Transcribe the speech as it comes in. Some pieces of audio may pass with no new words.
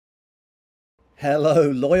Hello,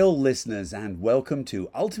 loyal listeners, and welcome to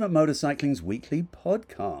Ultimate Motorcycling's weekly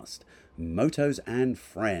podcast, Motos and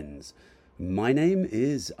Friends. My name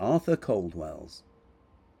is Arthur Coldwells.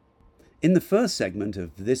 In the first segment of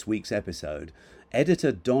this week's episode,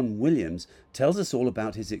 editor Don Williams tells us all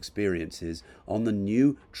about his experiences on the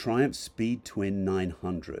new Triumph Speed Twin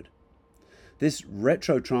 900. This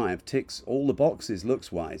retro Triumph ticks all the boxes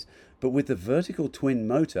looks-wise, but with the vertical twin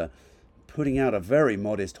motor putting out a very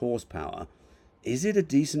modest horsepower, is it a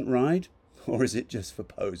decent ride, or is it just for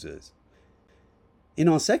posers? In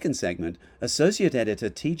our second segment, Associate Editor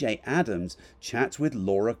TJ Adams chats with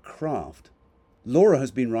Laura Craft. Laura has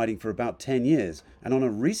been riding for about 10 years, and on a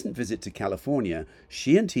recent visit to California,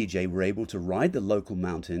 she and TJ were able to ride the local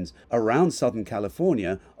mountains around Southern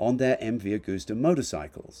California on their MV Agusta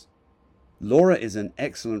motorcycles. Laura is an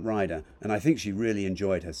excellent rider, and I think she really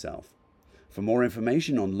enjoyed herself. For more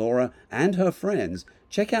information on Laura and her friends,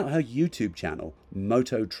 check out her YouTube channel,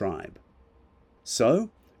 Moto Tribe. So,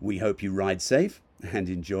 we hope you ride safe and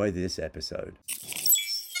enjoy this episode.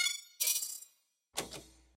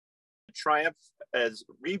 Triumph has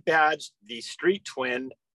rebadged the Street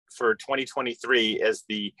Twin for 2023 as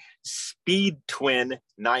the Speed Twin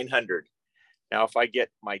 900. Now, if I get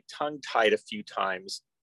my tongue tied a few times,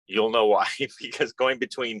 you'll know why, because going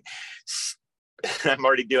between I'm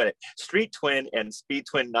already doing it. Street Twin and Speed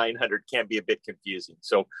Twin 900 can be a bit confusing.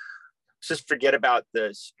 So just forget about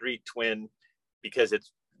the Street Twin because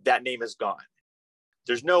that name is gone.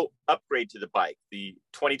 There's no upgrade to the bike. The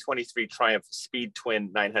 2023 Triumph Speed Twin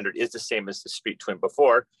 900 is the same as the Street Twin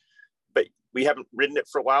before, but we haven't ridden it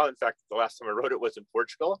for a while. In fact, the last time I rode it was in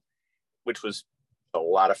Portugal, which was a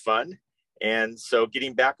lot of fun. And so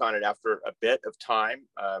getting back on it after a bit of time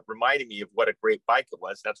reminded me of what a great bike it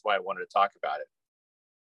was. That's why I wanted to talk about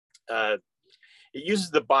it. It uses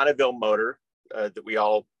the Bonneville motor that we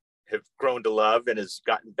all have grown to love and has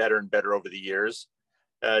gotten better and better over the years.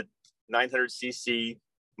 900cc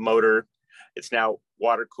motor. It's now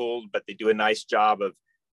water cooled, but they do a nice job of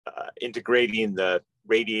integrating the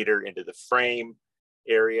radiator into the frame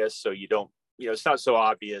area. So you don't, it's not so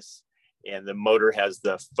obvious. And the motor has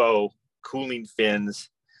the faux cooling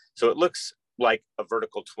fins. So it looks like a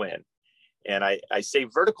vertical twin. And I say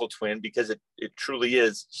vertical twin because it truly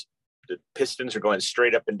is. The pistons are going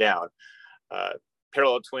straight up and down.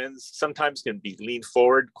 Parallel twins sometimes can be leaned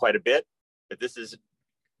forward quite a bit, but this is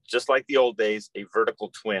just like the old days, a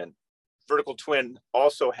vertical twin. Vertical twin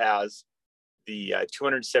also has the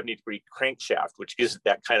 270-degree crankshaft, which gives it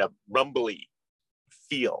that kind of rumbly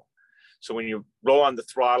feel. So when you roll on the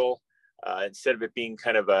throttle, instead of it being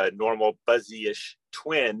kind of a normal buzzy-ish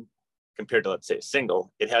twin compared to, let's say, a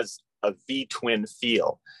single, it has a V-twin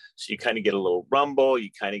feel. So you kind of get a little rumble, you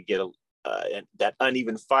kind of get that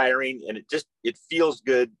uneven firing, and it feels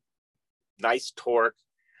good, nice torque.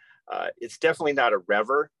 It's definitely not a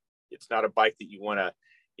rever. It's not a bike that you want to,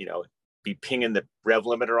 be pinging the rev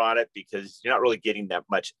limiter on it because you're not really getting that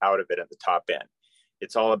much out of it at the top end.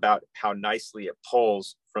 It's all about how nicely it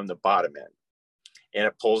pulls from the bottom end. And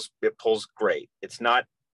it pulls great. It's not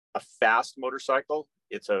a fast motorcycle.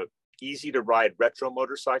 It's a easy to ride retro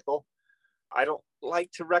motorcycle. I don't like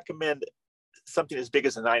to recommend something as big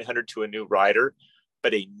as a 900 to a new rider,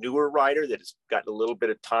 but a newer rider that has got a little bit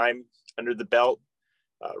of time under the belt,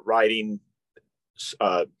 riding,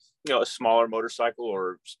 a smaller motorcycle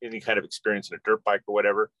or any kind of experience in a dirt bike or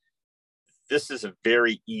whatever. This is a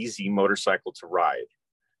very easy motorcycle to ride.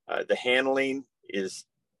 The handling is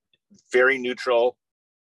very neutral.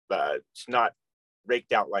 It's not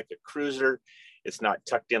raked out like a cruiser. It's not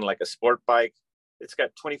tucked in like a sport bike. It's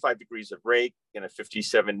got 25 degrees of rake and a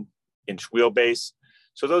 57-inch wheelbase.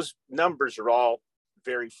 So those numbers are all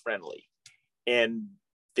very friendly. And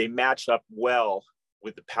they match up well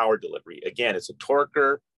with the power delivery. Again, it's a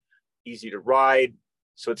torquer, easy to ride.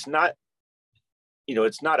 So it's not,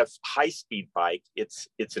 it's not a high-speed bike. It's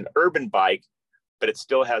an urban bike, but it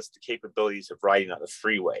still has the capabilities of riding on the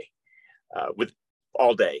freeway with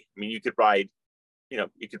all day. I mean, you could ride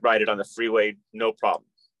it on the freeway, no problem.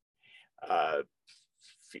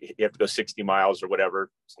 You have to go 60 miles or whatever.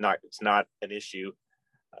 It's not an issue.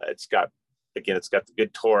 It's got the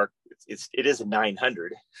good torque. It is a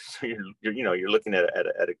 900. So you're looking at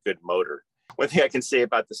a good motor. One thing I can say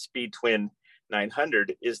about the Speed Twin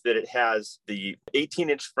 900 is that it has the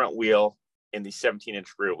 18-inch front wheel and the 17-inch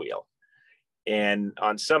rear wheel. And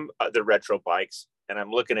on some other retro bikes, and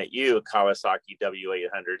I'm looking at you, Kawasaki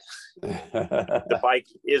W800, the bike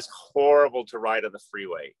is horrible to ride on the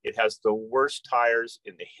freeway. It has the worst tires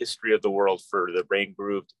in the history of the world for the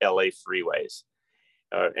rain-grooved LA freeways,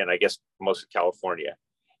 and I guess most of California.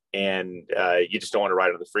 and you just don't want to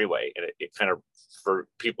ride on the freeway. And it kind of, for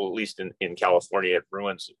people, at least in California, it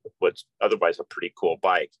ruins what's otherwise a pretty cool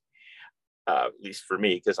bike. At least for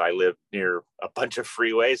me, because I live near a bunch of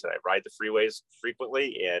freeways and I ride the freeways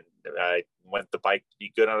frequently, and I want the bike to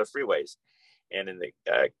be good on the freeways. And in the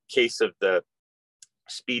case of the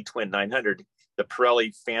Speed Twin 900, the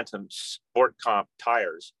Pirelli Phantom Sport Comp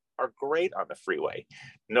tires are great on the freeway.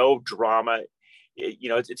 No drama.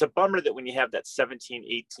 It's a bummer that when you have that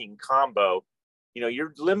 17-18 combo,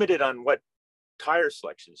 you're limited on what tire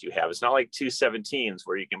selections you have. It's not like two 17s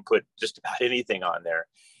where you can put just about anything on there.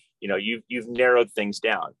 You've narrowed things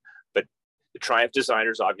down. But the Triumph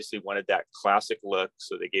designers obviously wanted that classic look,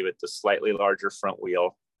 so they gave it the slightly larger front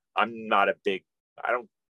wheel. I don't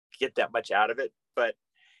get that much out of it, but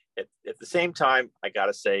at the same time, I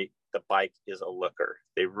gotta say the bike is a looker.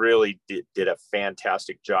 They really did a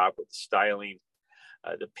fantastic job with the styling.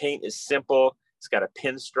 The paint is simple. It's got a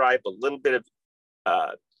pinstripe, a little bit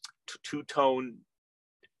of two-tone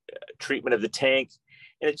treatment of the tank,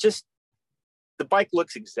 and the bike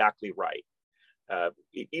looks exactly right.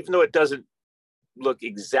 Even though it doesn't look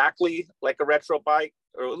exactly like a retro bike,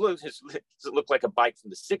 or it doesn't look like a bike from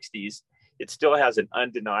the 60s, it still has an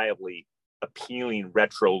undeniably appealing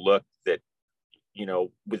retro look that,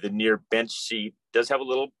 with the near bench seat, does have a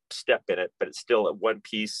little step in it, but it's still a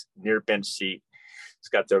one-piece near bench seat. It's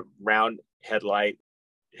got the round headlight.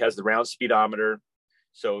 It has the round speedometer.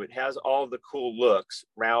 So it has all the cool looks,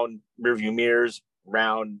 round rearview mirrors,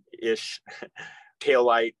 round-ish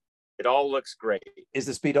taillight. It all looks great. Is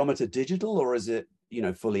the speedometer digital or is it,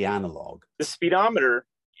 fully analog? The speedometer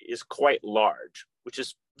is quite large, which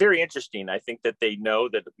is very interesting. I think that they know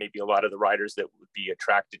that maybe a lot of the riders that would be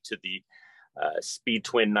attracted to the Speed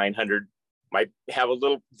Twin 900 might have a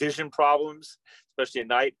little vision problems, especially at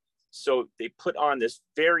night. So they put on this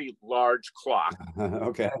very large clock.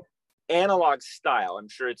 Okay. Analog style. I'm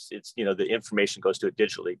sure it's the information goes to it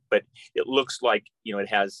digitally, but it looks like it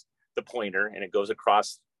has the pointer and it goes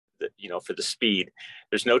across the for the speed.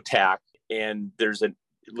 There's no tack, and there's a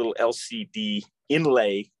little LCD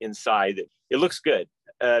inlay inside. It looks good.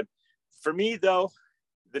 For me though,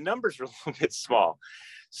 the numbers are a little bit small.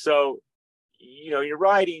 So you're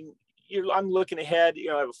riding. I'm looking ahead.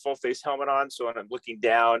 I have a full face helmet on, so when I'm looking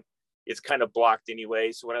down, it's kind of blocked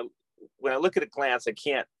anyway. So when I look at a glance,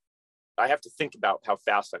 I have to think about how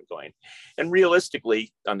fast I'm going. And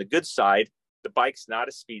realistically, on the good side, the bike's not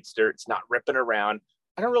a speedster. It's not ripping around.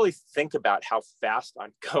 I don't really think about how fast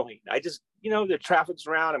I'm going. I just, the traffic's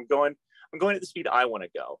around. I'm going at the speed I want to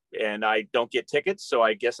go, and I don't get tickets. So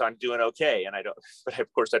I guess I'm doing okay. But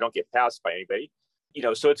of course I don't get passed by anybody,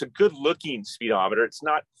 so it's a good looking speedometer. It's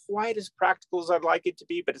not quite as practical as I'd like it to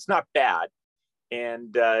be, but it's not bad.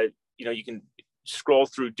 And, you can scroll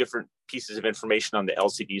through different pieces of information on the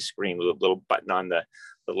LCD screen with a little button on the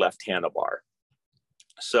left handlebar.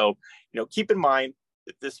 So, keep in mind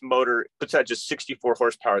that this motor puts out just 64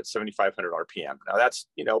 horsepower at 7,500 RPM. Now that's,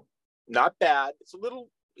 not bad. It's a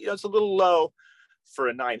little low for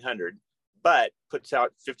a 900, but puts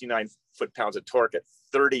out 59 foot-pounds of torque at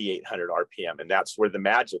 3,800 RPM. And that's where the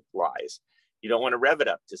magic lies. You don't want to rev it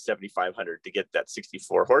up to 7,500 to get that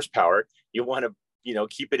 64 horsepower. You want to,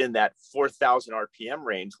 keep it in that 4,000 RPM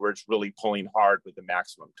range where it's really pulling hard with the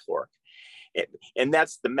maximum torque. And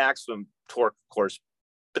that's the maximum torque, of course,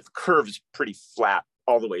 but the curve is pretty flat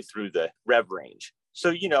all the way through the rev range.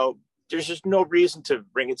 So, there's just no reason to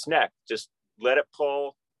wring its neck. Just let it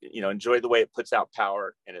pull, enjoy the way it puts out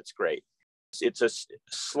power, and it's great. It's a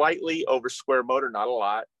slightly over square motor, not a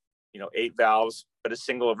lot, 8 valves, but a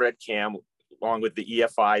single red cam along with the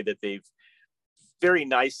EFI that they've very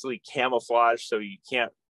nicely camouflaged. So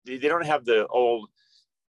they don't have the old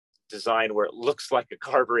design where it looks like a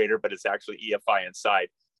carburetor, but it's actually EFI inside.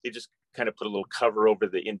 They just kind of put a little cover over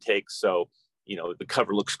the intake. So, the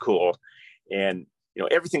cover looks cool, and,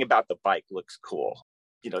 everything about the bike looks cool.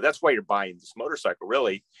 That's why you're buying this motorcycle,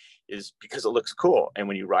 really, is because it looks cool. And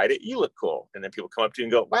when you ride it, you look cool. And then people come up to you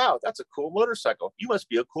and go, wow, that's a cool motorcycle. You must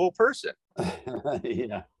be a cool person.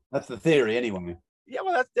 Yeah, that's the theory anyway. Yeah,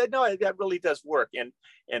 well, that really does work. And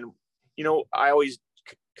I always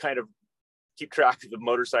kind of keep track of the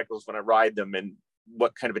motorcycles when I ride them and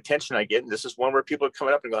what kind of attention I get. And this is one where people are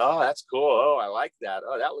coming up and go, oh, that's cool. Oh, I like that.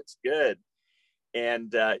 Oh, that looks good.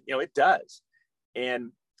 And, it does.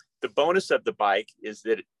 And the bonus of the bike is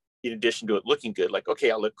that in addition to it looking good, like,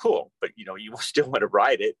 okay, I look cool, but you still want to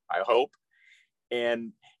ride it, I hope.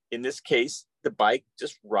 And in this case, the bike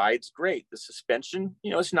just rides great. The suspension,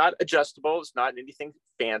 it's not adjustable. It's not anything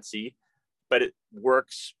fancy, but it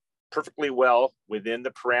works perfectly well within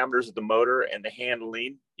the parameters of the motor and the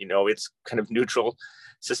handling. It's kind of neutral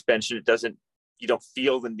suspension. You don't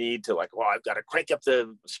feel the need to like, well, I've got to crank up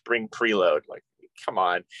the spring preload. Like, come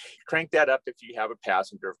on, crank that up if you have a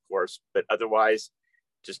passenger, of course, but otherwise,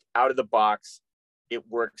 just out of the box, it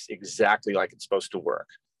works exactly like it's supposed to work.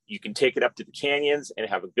 You can take it up to the canyons and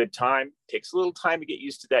have a good time. It takes a little time to get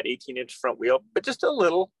used to that 18-inch front wheel, but just a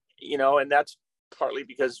little, and that's partly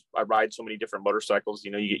because I ride so many different motorcycles.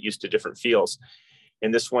 You get used to different feels.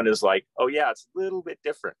 And this one is like, oh yeah, it's a little bit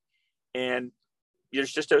different. And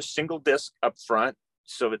there's just a single disc up front.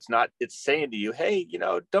 So it's saying to you, hey,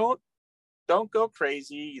 don't go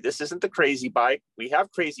crazy. This isn't the crazy bike. We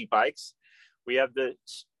have crazy bikes. We have the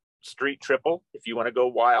street triple if you want to go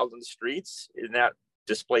wild in the streets in that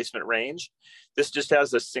displacement range. This just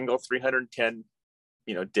has a single 310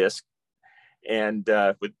 disc, and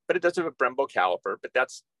but it does have a Brembo caliper, but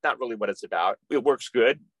that's not really what it's about. It works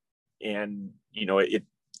good, and it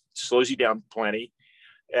slows you down plenty.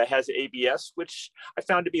 It has ABS, which I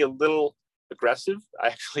found to be a little aggressive. I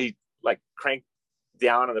actually cranked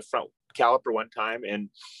down on the front caliper one time and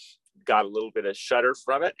got a little bit of shudder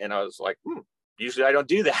from it, and I was like, usually I don't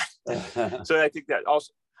do that. So I think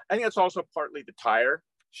that's also partly the tire.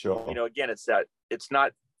 Sure. Again, it's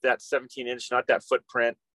not that 17-inch, not that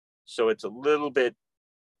footprint, so it's a little bit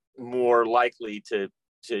more likely to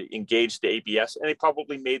engage the ABS, and they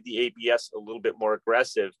probably made the ABS a little bit more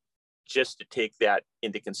aggressive just to take that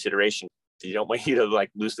into consideration. They don't want you to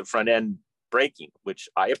lose the front end braking, which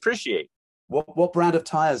I appreciate. What brand of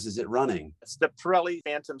tires is it running? It's the Pirelli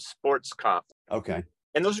Phantom Sports Comp. Okay.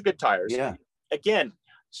 And those are good tires. Yeah. Again,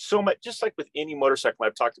 so much, just like with any motorcycle,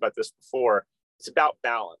 I've talked about this before, it's about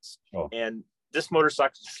balance. Oh. And this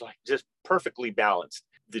motorcycle is just perfectly balanced.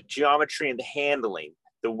 The geometry and the handling,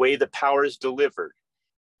 the way the power is delivered,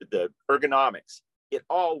 the ergonomics, it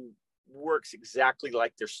all works exactly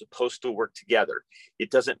like they're supposed to work together.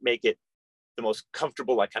 It doesn't make it the most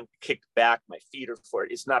comfortable, like I'm kicked back, my feet are forward.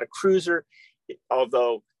 It's not a cruiser,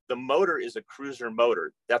 although the motor is a cruiser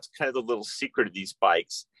motor. That's kind of the little secret of these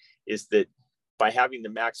bikes, is that by having the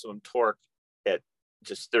maximum torque at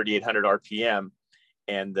just 3,800 RPM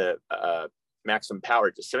and the maximum power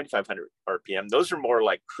at just 7,500 RPM, those are more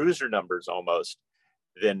like cruiser numbers almost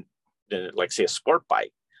than like, say, a sport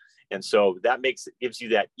bike. And so that gives you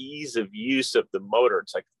that ease of use of the motor.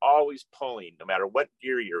 It's like always pulling, no matter what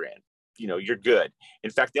gear you're in, you're good.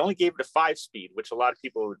 In fact, they only gave it a 5-speed, which a lot of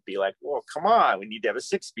people would be like, well, come on, we need to have a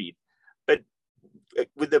 6-speed. But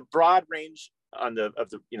with the broad range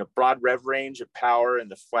broad rev range of power and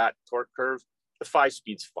the flat torque curve, the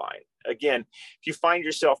 5-speed's fine. Again, if you find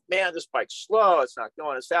yourself, man, this bike's slow, it's not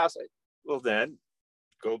going as fast, well, then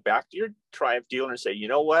go back to your Triumph dealer and say, you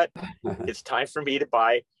know what, it's time for me to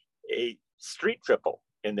buy a street triple.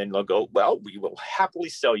 And then they'll go, well, we will happily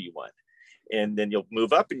sell you one. And then you'll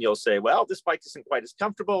move up and you'll say, well, this bike isn't quite as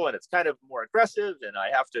comfortable and it's kind of more aggressive and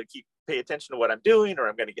I have to pay attention to what I'm doing or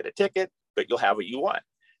I'm going to get a ticket, but you'll have what you want.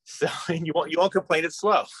 So, and you won't complain it's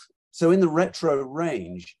slow. So in the retro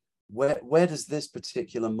range, where does this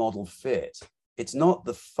particular model fit? It's not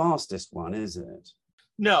the fastest one, is it?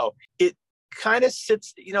 No, it kind of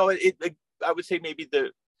sits, I would say maybe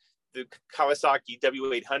the Kawasaki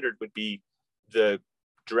W800 would be the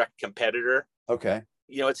direct competitor. Okay.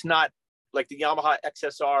 It's not like the Yamaha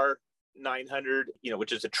XSR 900,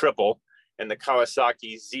 which is a triple, and the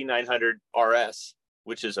Kawasaki Z900 RS,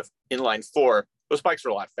 which is a inline 4. Those bikes are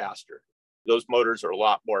a lot faster. Those motors are a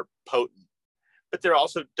lot more potent, but they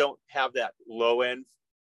also don't have that low end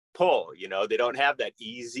pull. They don't have that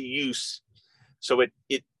easy use. So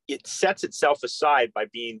it sets itself aside by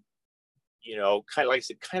being, kind of like I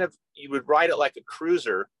said, you would ride it like a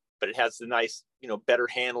cruiser, but it has the nice, better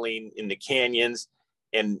handling in the canyons.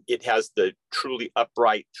 And it has the truly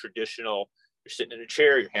upright, traditional, you're sitting in a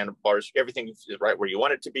chair, your handlebars, everything is right where you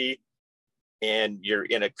want it to be. And you're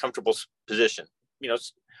in a comfortable position.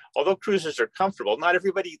 Although cruisers are comfortable, not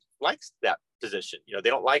everybody likes that position. They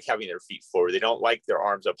don't like having their feet forward. They don't like their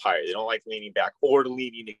arms up higher. They don't like leaning back or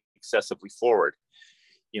leaning excessively forward.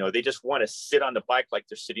 They just want to sit on the bike like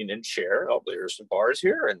they're sitting in a chair. Oh, there's some bars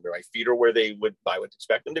here and my feet are where I would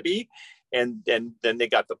expect them to be. And then they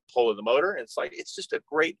got the pull of the motor. And it's just a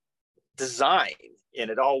great design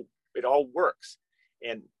and it all works.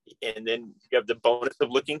 And then you have the bonus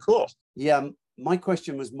of looking cool. Yeah. My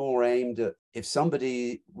question was more aimed at if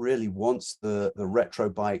somebody really wants the retro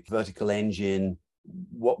bike vertical engine,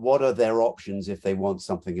 what are their options if they want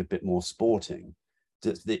something a bit more sporting?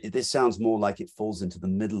 This sounds more like it falls into the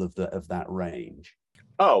middle of that range.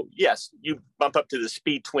 Oh, yes. You bump up to the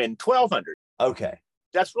Speed Twin 1200. Okay.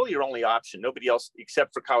 that's really your only option. Nobody else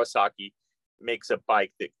except for Kawasaki makes a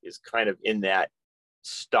bike that is kind of in that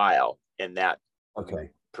style and that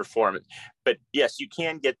performance. But yes, you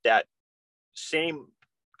can get that same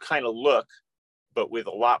kind of look, but with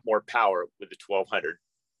a lot more power with the 1200,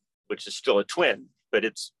 which is still a twin, but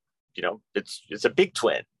it's, you know, it's a big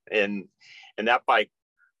twin. And that bike,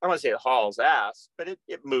 I don't want to say it hauls ass, but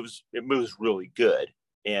it moves really good.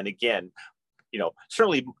 And again, you know,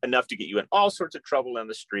 certainly enough to get you in all sorts of trouble on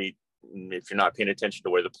the street if you're not paying attention to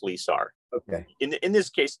where the police are. Okay. In this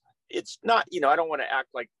case, it's not, you know, I don't want to act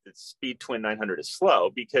like the Speed Twin 900 is slow,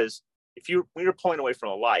 because when you're pulling away from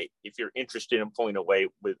a light, if you're interested in pulling away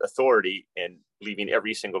with authority and leaving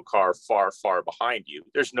every single car far, far behind you,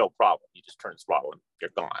 there's no problem. You just turn throttle and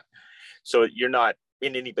you're gone. So you're not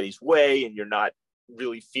in anybody's way, and you're not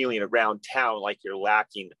really feeling around town like you're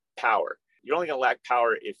lacking power. You're only going to lack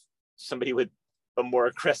power if somebody with a more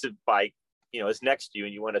aggressive bike, you know, is next to you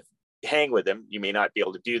and you want to hang with them. You may not be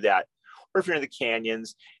able to do that. Or if you're in the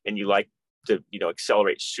canyons and you like to, you know,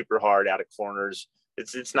 accelerate super hard out of corners,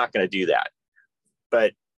 it's not going to do that.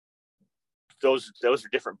 But those are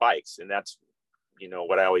different bikes, and that's, you know,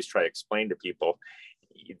 what I always try to explain to people.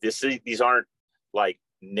 These aren't like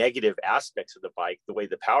negative aspects of the bike, the way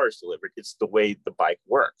the power is delivered. It's the way the bike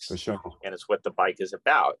works. For sure. And it's what the bike is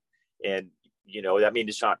about. And, you know, that may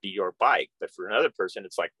just not be your bike, but for another person,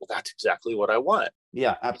 it's like, well, that's exactly what I want.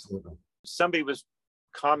 Yeah, absolutely. Somebody was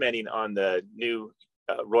commenting on the new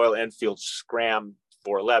Royal Enfield Scram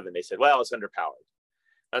 411. They said, well, it's underpowered.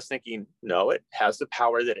 I was thinking, no, it has the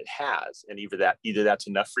power that it has. And either that's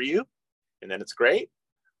enough for you, and then it's great,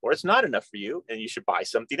 or it's not enough for you, and you should buy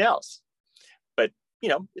something else. But, you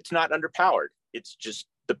know, it's not underpowered. It's just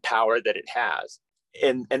the power that it has.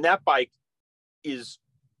 And that bike is,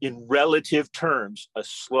 in relative terms, a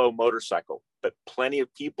slow motorcycle, but plenty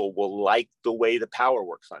of people will like the way the power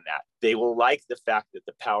works on that. They will like the fact that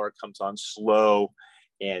the power comes on slow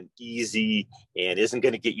and easy and isn't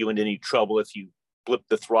going to get you into any trouble if you flip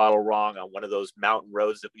the throttle wrong on one of those mountain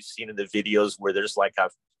roads that we've seen in the videos where there's like a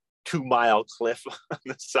 2-mile cliff on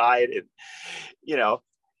the side, and, you know,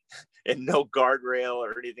 and no guardrail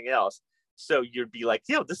or anything else. So you'd be like,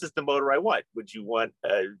 this is the motor I want. Would you want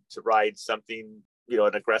to ride something, you know,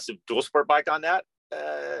 an aggressive dual sport bike on that?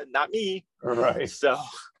 Not me. Right. So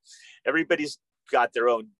everybody's got their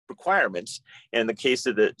own requirements. And in the case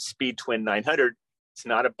of the Speed Twin 900, it's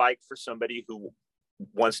not a bike for somebody who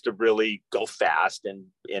wants to really go fast and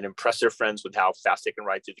impress their friends with how fast they can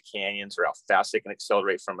ride through the canyons or how fast they can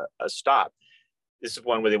accelerate from a stop. This is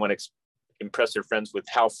one where they want to impress their friends with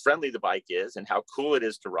how friendly the bike is and how cool it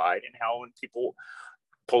is to ride, and how when people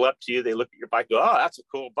pull up to you, they look at your bike, go, oh, that's a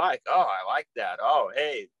cool bike. Oh, I like that. Oh,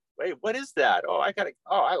 hey, wait, what is that? Oh,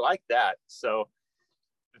 I like that. So,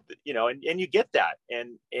 you know, and you get that.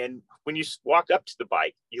 And when you walk up to the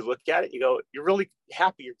bike, you look at it, you go, you're really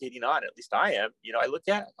happy you're getting on it. At least I am. You know, I look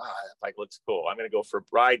at it, oh, that bike looks cool. I'm going to go for a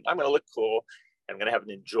ride. I'm going to look cool. I'm going to have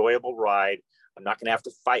an enjoyable ride. I'm not going to have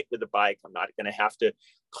to fight with the bike. I'm not going to have to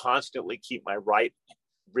constantly keep my right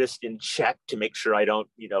wrist in check to make sure I don't,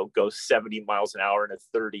 you know, go 70 miles an hour in a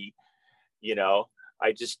 30. You know,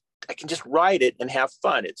 I can just ride it and have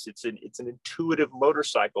fun. It's an intuitive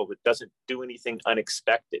motorcycle that doesn't do anything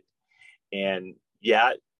unexpected. And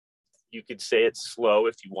yeah, you could say it's slow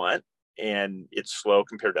if you want, and it's slow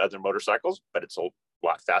compared to other motorcycles, but it's a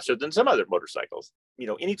lot faster than some other motorcycles. You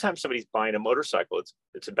know, anytime somebody's buying a motorcycle,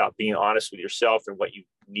 it's about being honest with yourself and what you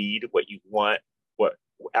need, what you want, what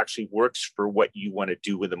actually works for what you want to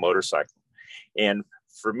do with the motorcycle. And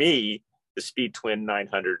for me, the Speed Twin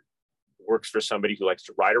 900 works for somebody who likes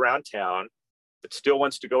to ride around town, but still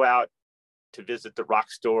wants to go out to visit the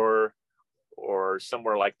rock store or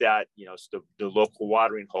somewhere like that, you know, the local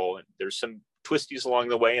watering hole. And there's some twisties along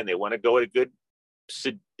the way, and they want to go at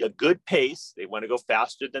a good pace. They want to go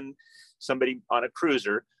faster than somebody on a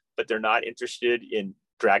cruiser, but they're not interested in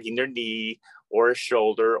dragging their knee or a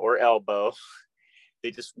shoulder or elbow.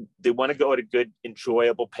 They want to go at a good,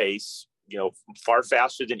 enjoyable pace, you know, far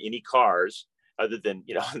faster than any cars, other than,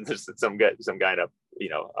 you know, there's some guy in a, you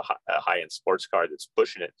know, a high-end sports car that's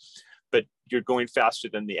pushing it, but you're going faster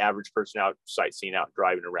than the average person out sightseeing, out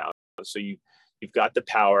driving around. So you've got the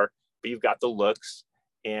power, but you've got the looks.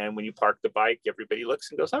 And when you park the bike, everybody looks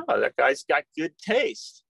and goes, oh, that guy's got good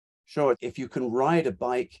taste. Sure. If you can ride a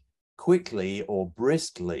bike quickly or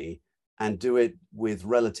briskly and do it with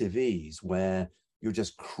relative ease, where you're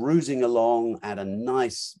just cruising along at a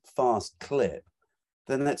nice, fast clip,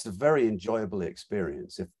 then that's a very enjoyable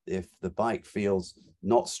experience. If the bike feels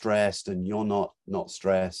not stressed and you're not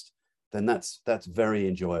stressed, then that's very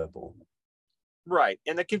enjoyable. Right.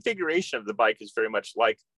 And the configuration of the bike is very much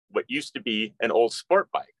like what used to be an old sport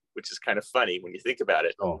bike, which is kind of funny when you think about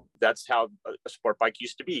it. Oh, That's how a sport bike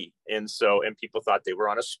used to be. And people thought they were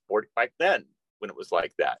on a sport bike then when it was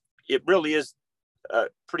like that. It really is a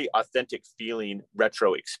pretty authentic feeling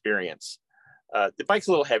retro experience. The bike's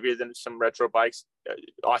a little heavier than some retro bikes,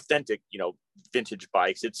 authentic, vintage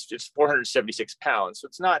bikes. It's 476 pounds. So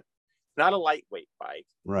it's not a lightweight bike.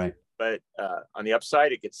 right. But on the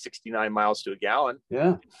upside, it gets 69 miles to a gallon.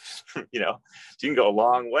 Yeah. So you can go a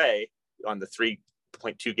long way on the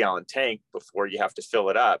 3.2 gallon tank before you have to fill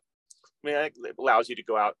it up. I mean, it allows you to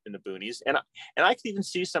go out in the boonies. And I could even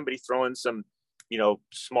see somebody throwing some,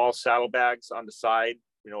 small saddlebags on the side,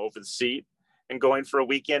 over the seat and going for a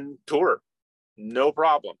weekend tour. No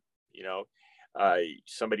problem.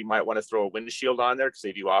 Somebody might want to throw a windshield on there because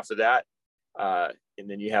they do offer that. And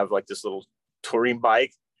then you have like this little touring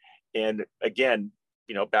bike. And again,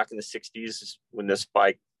 back in the 60s, when this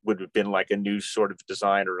bike would have been like a new sort of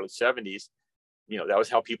design, or early 70s, that was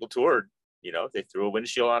how people toured. They threw a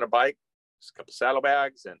windshield on a bike, a couple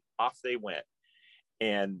saddlebags, and off they went.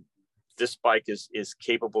 And this bike is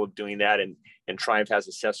capable of doing that. And Triumph has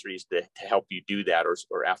accessories to help you do that, or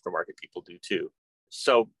aftermarket people do too.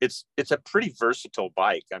 So it's a pretty versatile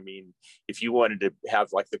bike. I mean, if you wanted to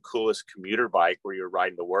have like the coolest commuter bike where you're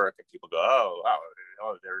riding to work and people go, oh,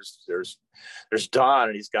 there's Don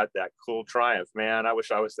and he's got that cool Triumph, man. I wish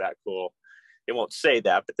I was that cool. They won't say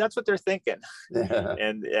that, but that's what they're thinking.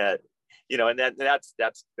 And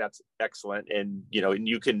that's excellent. And and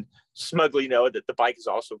you can smugly know that the bike is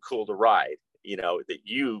also cool to ride. That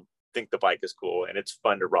you think the bike is cool and it's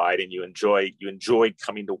fun to ride, and you enjoyed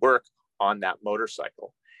coming to work on that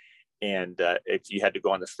motorcycle. And if you had to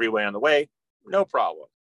go on the freeway on the way, no problem.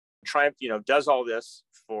 Triumph, does all this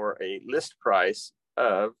for a list price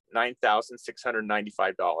of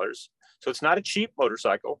 $9,695. So it's not a cheap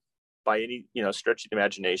motorcycle by any, stretch of the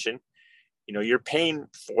imagination. You're paying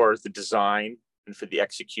for the design and for the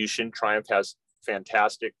execution. Triumph has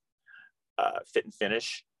fantastic fit and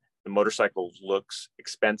finish. The motorcycle looks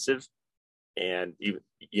expensive. And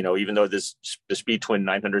even though the Speed Twin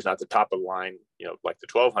 900 is not the top of the line, like the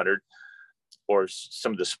 1200 or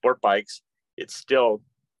some of the sport bikes, it's still,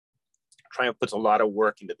 Triumph puts a lot of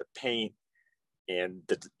work into the paint and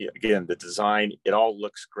the design. It all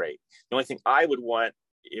looks great. The only thing I would want,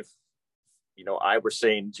 if I were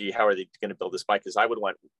saying, gee, how are they going to build this bike, is I would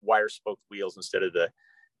want wire spoke wheels instead of the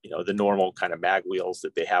normal kind of mag wheels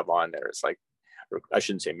that they have on there. It's like, or I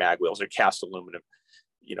shouldn't say mag wheels, they're cast aluminum.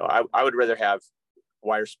 I would rather have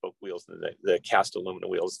wire spoke wheels than the cast aluminum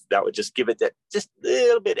wheels. That would just give it that just a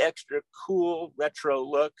little bit extra cool retro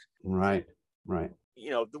look. Right.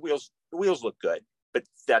 The wheels look good, but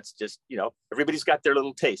that's just, everybody's got their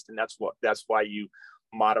little taste, and that's why you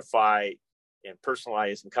modify and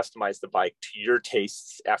personalize and customize the bike to your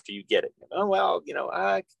tastes after you get it. Oh, well,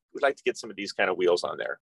 I would like to get some of these kind of wheels on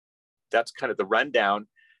there. That's kind of the rundown.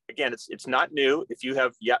 Again, it's not new. If you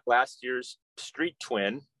have last year's Street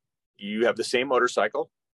Twin, you have the same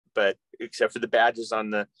motorcycle, but except for the badges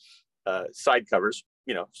on the side covers,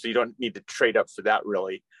 so you don't need to trade up for that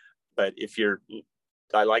really. But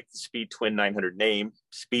I like the Speed Twin 900 name.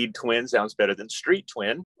 Speed Twin sounds better than Street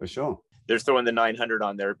Twin. For sure. They're throwing the 900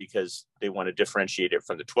 on there because they want to differentiate it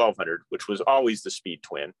from the 1200, which was always the Speed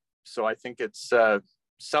Twin. So I think it's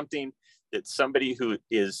something that somebody who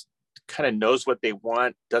is kind of knows what they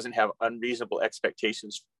want, doesn't have unreasonable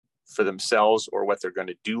expectations for themselves or what they're going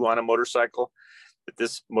to do on a motorcycle, that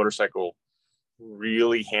this motorcycle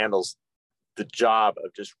really handles the job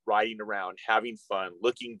of just riding around, having fun,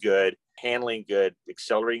 looking good, handling good,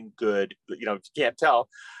 accelerating good. If you can't tell,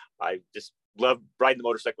 I just love riding the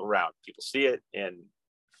motorcycle around. People see it and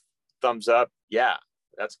thumbs up. Yeah,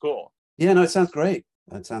 that's cool. Yeah, no, it sounds great.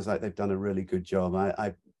 It sounds like they've done a really good job.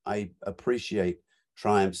 I appreciate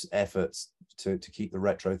Triumph's efforts to keep the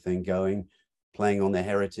retro thing going, playing on their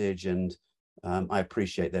heritage, and I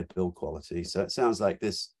appreciate their build quality. So it sounds like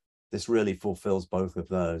this really fulfills both of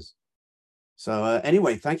those. So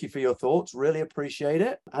anyway, thank you for your thoughts. Really appreciate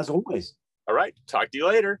it, as always. All right. Talk to you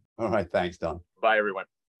later. All right. Thanks, Don. Bye, everyone.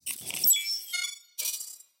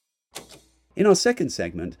 In our second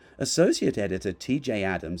segment, Associate Editor TJ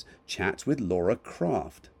Adams chats with Laura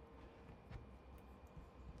Craft.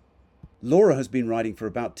 Laura has been riding for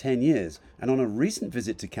about 10 years, and on a recent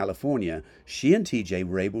visit to California, she and TJ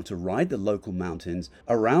were able to ride the local mountains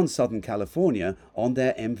around Southern California on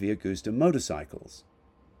their MV Agusta motorcycles.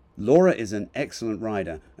 Laura is an excellent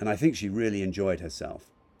rider, and I think she really enjoyed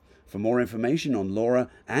herself. For more information on Laura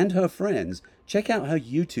and her friends, check out her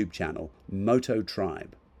YouTube channel, Moto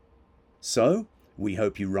Tribe. So, we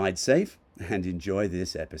hope you ride safe and enjoy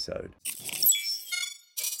this episode.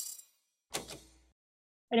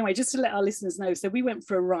 Anyway, just to let our listeners know, so we went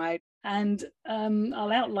for a ride, and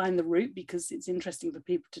I'll outline the route because it's interesting for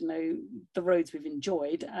people to know the roads we've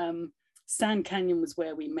enjoyed. Sand Canyon was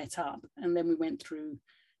where we met up, and then we went through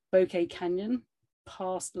Bouquet Canyon,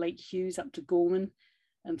 past Lake Hughes up to Gorman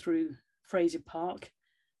and through Fraser Park,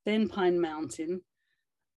 then Pine Mountain.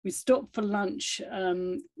 We stopped for lunch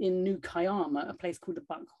in New Kiama, a place called the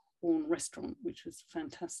Buckhorn Restaurant, which was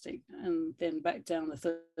fantastic, and then back down the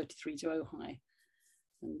 33 to Ojai.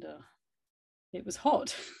 And it was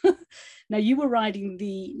hot. Now, you were riding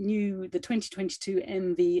the 2022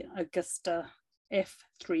 MV Augusta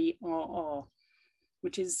F3RR,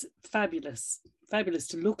 which is fabulous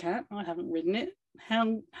to look at. I haven't ridden it.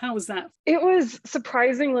 How was that? It was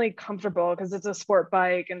surprisingly comfortable because it's a sport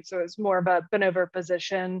bike, and so it's more of a bent over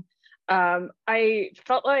position. I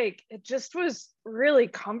felt like it just was really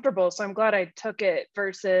comfortable, so I'm glad I took it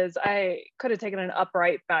versus I could have taken an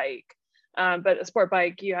upright bike. But a sport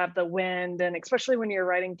bike, you have the wind, and especially when you're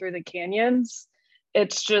riding through the canyons,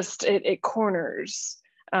 it's just, it corners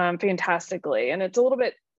fantastically. And it's a little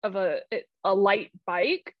bit of a light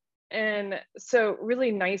bike. And so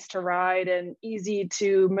really nice to ride and easy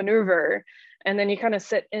to maneuver. And then you kind of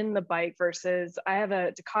sit in the bike versus I have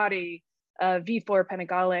a Ducati V4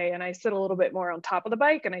 Panigale, and I sit a little bit more on top of the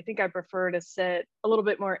bike. And I think I prefer to sit a little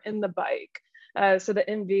bit more in the bike. So the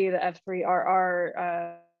MV, the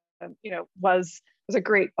F3RR, was a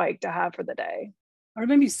great bike to have for the day. I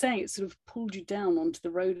remember you saying it sort of pulled you down onto the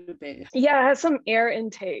road a bit. Yeah, it has some air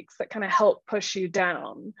intakes that kind of help push you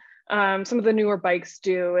down. Some of the newer bikes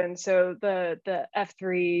do, and so the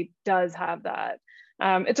F3 does have that.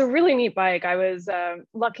 It's a really neat bike. I was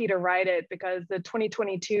lucky to ride it because the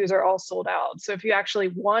 2022s are all sold out. So if you actually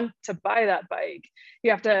want to buy that bike,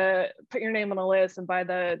 you have to put your name on a list and buy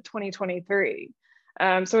the 2023.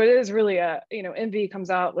 So it is really MV comes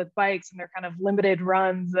out with bikes and they're kind of limited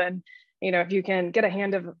runs, and if you can get a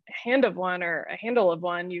hand of one or a handle of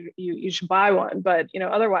one, you should buy one. But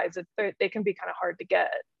otherwise they can be kind of hard to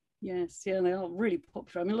get. Yes, yeah, they are really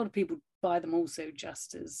popular. I mean, a lot of people buy them also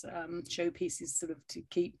just as showpieces, sort of to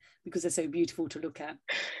keep because they're so beautiful to look at.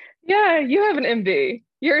 Yeah, you have an MV.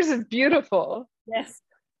 Yours is beautiful. Yes,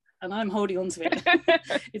 and I'm holding on to it.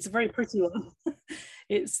 It's a very pretty one.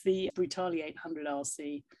 It's the Brutali 800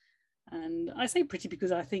 RC. And I say pretty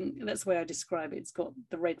because I think that's the way I describe it. It's got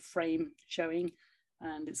the red frame showing,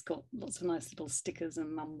 and it's got lots of nice little stickers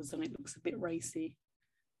and numbers on it. It looks a bit racy,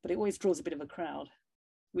 but it always draws a bit of a crowd,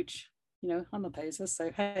 which, I'm a poser,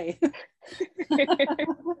 so hey.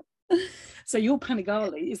 So your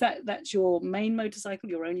Panigale, that's your main motorcycle,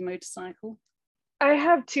 your only motorcycle? I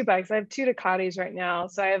have two bikes. I have two Ducatis right now.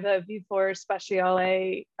 So I have a V4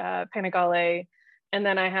 Speciale Panigale, and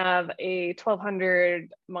then I have a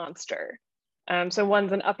 1200 Monster. So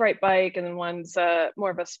one's an upright bike, and then one's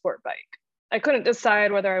more of a sport bike. I couldn't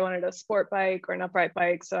decide whether I wanted a sport bike or an upright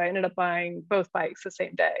bike, so I ended up buying both bikes the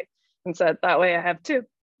same day. And so that way I have two.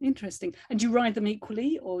 Interesting. And do you ride them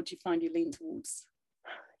equally, or do you find you lean towards?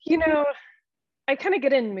 I kind of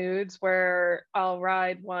get in moods where I'll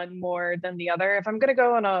ride one more than the other. If I'm going to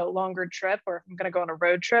go on a longer trip, or if I'm going to go on a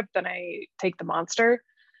road trip, then I take the Monster.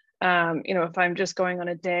 If I'm just going on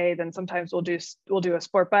a day, then sometimes we'll do a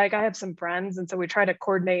sport bike. I have some friends, and so we try to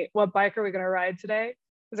coordinate what bike are we going to ride today.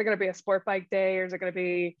 Is it going to be a sport bike day, or is it going to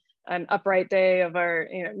be an upright day of our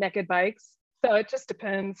naked bikes? So it just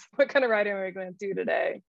depends. What kind of riding are we going to do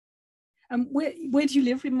today? Where do you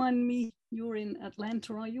live? Remind me. You're in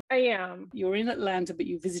Atlanta, are you? I am. You're in Atlanta, but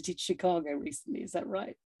you visited Chicago recently. Is that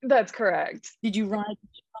right? That's correct. Did you ride in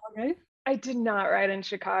Chicago? I did not ride in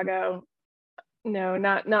Chicago. No,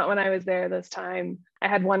 not when I was there this time. I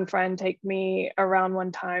had one friend take me around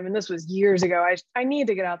one time, and this was years ago. I need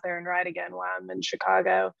to get out there and ride again while I'm in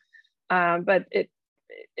Chicago. But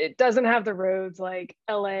it doesn't have the roads like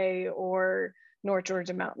LA or North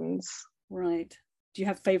Georgia mountains. Right. Do you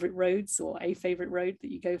have favorite roads or a favorite road that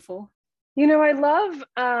you go for? I love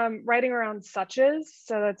riding around Suches.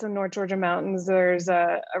 So that's in North Georgia mountains. There's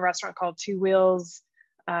a restaurant called Two Wheels.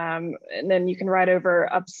 And then you can ride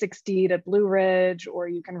over up 60 to Blue Ridge, or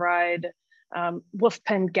you can ride Wolf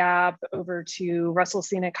Pen Gap over to Russell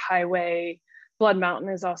Scenic Highway. Blood Mountain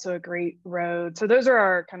is also a great road. So those are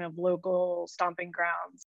our kind of local stomping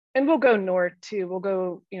grounds. And we'll go north too. We'll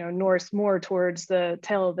go, north more towards the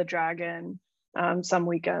Tail of the Dragon some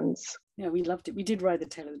weekends. Yeah, we loved it. We did ride the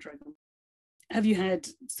Tail of the Dragon. Have you had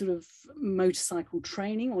sort of motorcycle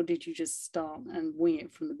training, or did you just start and wing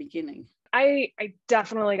it from the beginning? I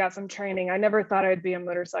definitely got some training. I never thought I'd be a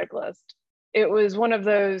motorcyclist. it was one of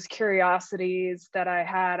those curiosities that I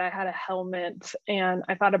had. I had a helmet and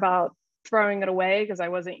I thought about throwing it away because I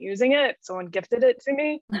wasn't using it. Someone gifted it to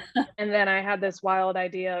me. And then I had this wild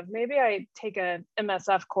idea of maybe I take a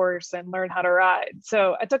MSF course and learn how to ride.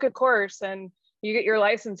 So I took a course and you get your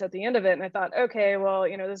license at the end of it. And I thought, okay, well,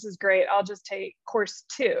 this is great. I'll just take course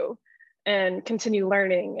 2 and continue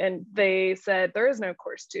learning. And they said, there is no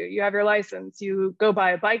course 2. You have your license, you go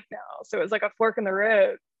buy a bike now. So it was like a fork in the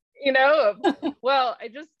road, well, I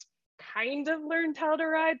just kind of learned how to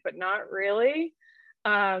ride, but not really.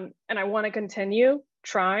 And I want to continue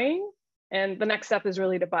trying. And the next step is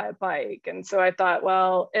really to buy a bike. And so I thought,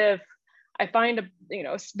 well, if I find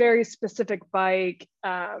a very specific bike,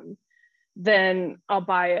 then I'll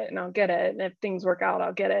buy it and I'll get it. And if things work out,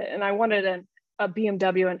 I'll get it. And I wanted a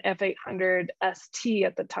BMW, an F800 ST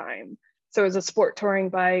at the time. So it was a sport touring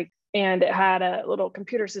bike and it had a little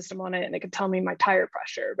computer system on it and it could tell me my tire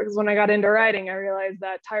pressure. Because when I got into riding, I realized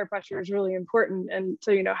that tire pressure is really important. And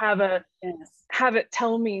so, have it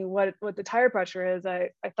tell me what the tire pressure is, I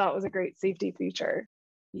thought was a great safety feature.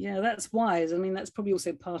 Yeah, that's wise. I mean, that's probably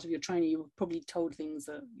also part of your training. You were probably told things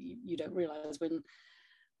that you don't realize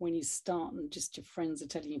when you start and just your friends are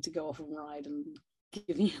telling you to go off and ride and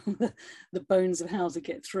giving you the bones of how to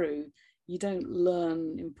get through. You don't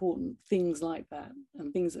learn important things like that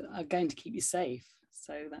and things that are going to keep you safe.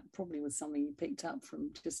 So that probably was something you picked up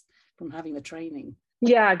from having the training.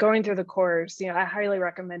 Yeah, going through the course, I highly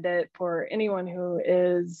recommend it for anyone who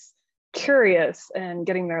is curious and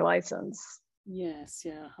getting their license. Yes,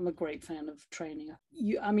 yeah, I'm a great fan of training.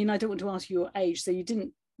 I don't want to ask you your age, so you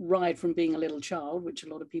didn't ride from being a little child, which a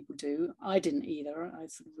lot of people do. I didn't either. I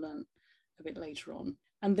sort of learned a bit later on.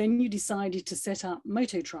 And then you decided to set up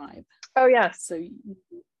Moto Tribe. Oh, yes. So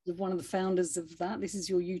you're one of the founders of that. This is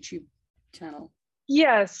your YouTube channel.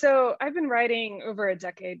 Yeah, so I've been riding over a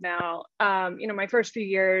decade now. My first few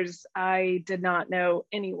years, I did not know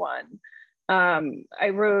anyone. I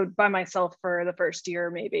rode by myself for the first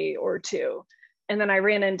year, maybe, or 2. And then I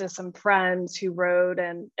ran into some friends who rode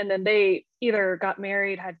and then they either got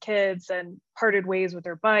married, had kids and parted ways with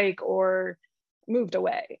their bike or moved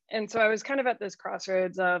away. And so I was kind of at this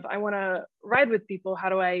crossroads of, I want to ride with people. How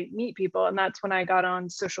do I meet people? And that's when I got on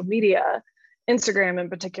social media, Instagram in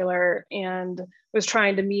particular, and was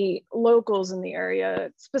trying to meet locals in the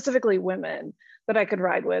area, specifically women that I could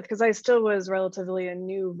ride with, because I still was relatively a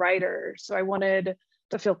new rider. So I wanted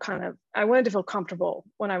to feel comfortable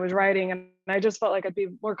when I was riding. And I just felt like I'd be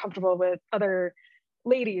more comfortable with other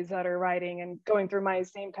ladies that are riding and going through my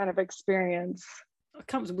same kind of experience.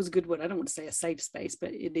 Comfortable was a good word. I don't want to say a safe space,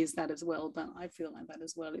 but it is that as well. But I feel like that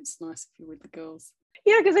as well. It's nice if you're with the girls.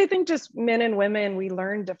 Yeah, because I think just men and women, we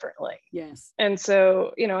learn differently. Yes. And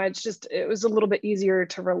so, it was a little bit easier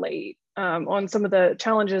to relate on some of the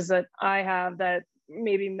challenges that I have that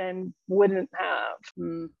maybe men wouldn't have.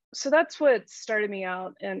 Mm. So that's what started me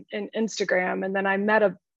out in Instagram. And then I met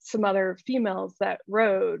some other females that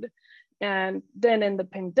rode. And then in the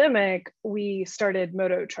pandemic, we started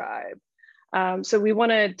Moto Tribe. So we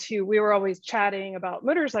were always chatting about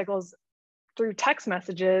motorcycles through text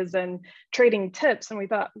messages and trading tips. And we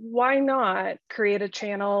thought, why not create a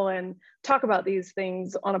channel and talk about these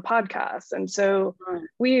things on a podcast? And so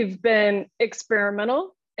we've been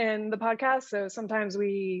experimental in the podcast. So sometimes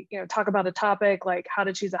we, talk about a topic like how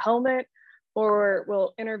to choose a helmet, or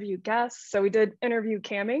we'll interview guests. So we did interview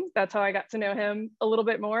Camming. That's how I got to know him a little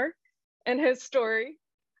bit more and his story.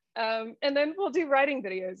 And then we'll do riding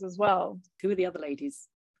videos as well. Who are the other ladies?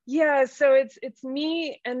 Yeah, so it's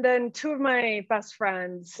me and then 2 of my best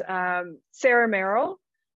friends, Sarah Merrill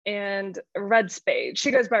and Red Spade.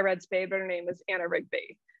 She goes by Red Spade, but her name is Anna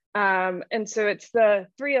Rigby. And so it's the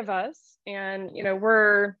 3 of us, and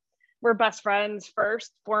we're best friends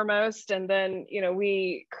first, foremost, and then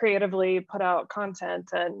we creatively put out content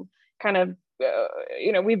and kind of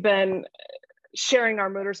we've been sharing our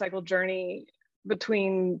motorcycle journey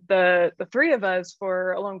between the 3 of us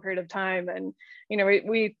for a long period of time. And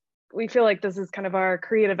we feel like this is kind of our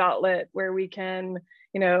creative outlet where we can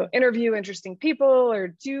interview interesting people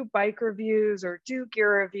or do bike reviews or do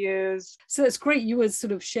gear reviews. So it's great you were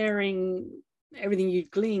sort of sharing everything you'd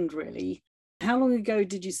gleaned, really. How long ago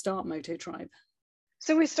did you start Moto Tribe?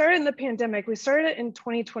 So we started in the pandemic. We started it in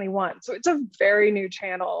 2021. So it's a very new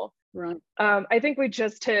channel. Right. I think we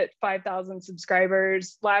just hit 5,000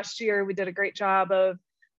 subscribers. Last year, we did a great job of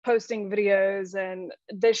posting videos. And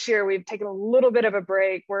this year, we've taken a little bit of a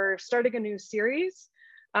break. We're starting a new series.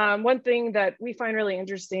 One thing that we find really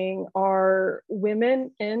interesting are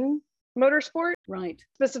women in motorsport. Right.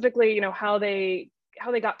 Specifically, how they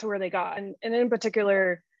got to where they got. And in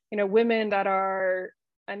particular, women that are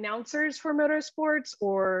announcers for motorsports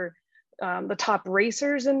or the top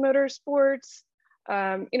racers in motorsports.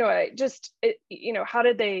 How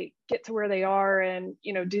did they get to where they are? And,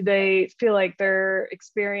 do they feel like their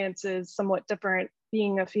experience is somewhat different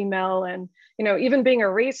being a female? And, even being a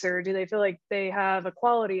racer, do they feel like they have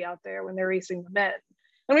equality out there when they're racing the men?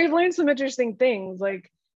 And we've learned some interesting things, like,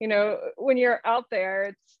 when you're out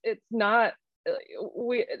there, it's not,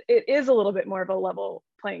 it is a little bit more of a level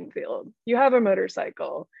playing field. You have a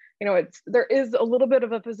motorcycle, there is a little bit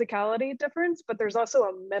of a physicality difference, but there's also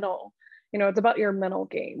a mental, it's about your mental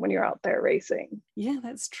game when you're out there racing. Yeah,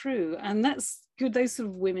 that's true. And that's good. Those sort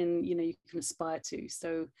of women, you can aspire to.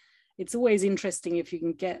 So it's always interesting if you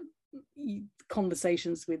can get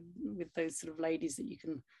conversations with those sort of ladies that you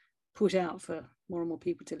can put out for more and more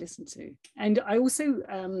people to listen to. And I also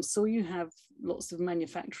saw you have lots of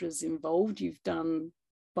manufacturers involved. You've done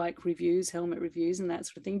bike reviews, helmet reviews, and that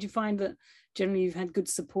sort of thing. Do you find that generally you've had good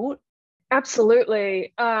support?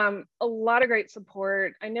 Absolutely. A lot of great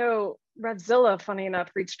support. I know Revzilla, funny enough,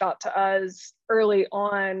 reached out to us early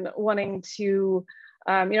on wanting to,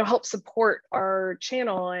 help support our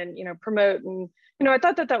channel and, promote. And, I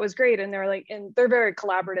thought that was great. And they're a very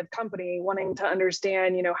collaborative company wanting to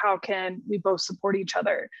understand, how can we both support each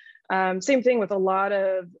other? Same thing with a lot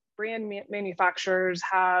of brand manufacturers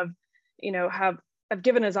have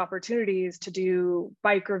given us opportunities to do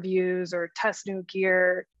bike reviews or test new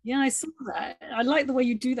gear. Yeah, I saw that. I like the way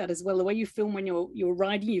you do that as well. The way you film when you're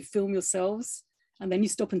riding, you film yourselves and then you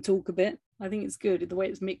stop and talk a bit. I think it's good. The way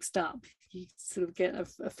it's mixed up, you sort of get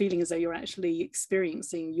a feeling as though you're actually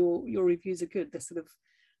experiencing your reviews are good. They're sort of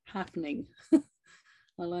happening.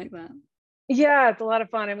 I like that. Yeah, it's a lot of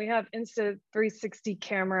fun. And we have Insta360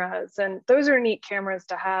 cameras, and those are neat cameras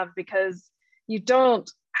to have because you don't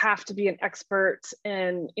have to be an expert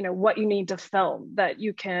in what you need to film, that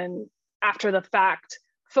you can after the fact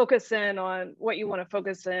focus in on what you want to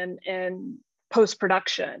focus in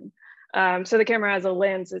post-production. So the camera has a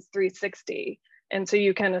lens, it's 360, and so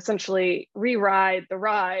you can essentially re-ride the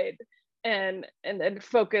ride and then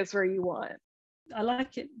focus where you want. I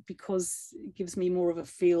like it because it gives me more of a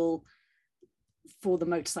feel for the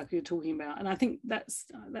motorcycle you're talking about. And I think that's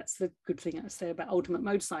the good thing I say about Ultimate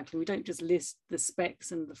Motorcycling. We don't just list the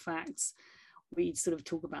specs and the facts. We sort of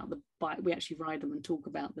talk about the bike. We actually ride them and talk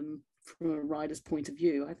about them from a rider's point of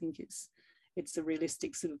view. I think it's a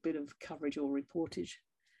realistic sort of bit of coverage or reportage.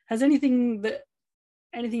 Has anything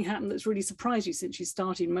happened that's really surprised you since you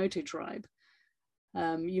started MotoTribe?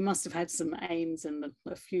 You must have had some aims and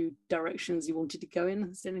a few directions you wanted to go in.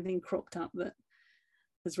 Has anything cropped up that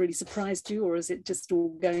has really surprised you, or is it just all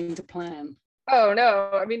going to plan? Oh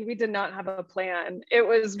no, I mean, we did not have a plan. It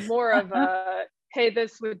was more of a, hey,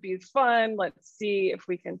 this would be fun. Let's see if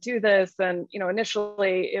we can do this. And,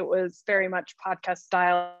 initially it was very much podcast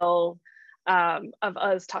style of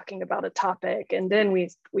us talking about a topic. And then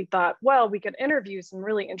we thought, well, we could interview some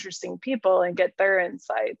really interesting people and get their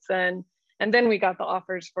insights. And then we got the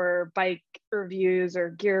offers for bike reviews or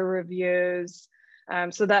gear reviews.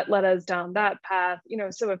 So that led us down that path,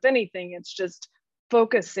 so if anything, it's just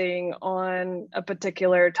focusing on a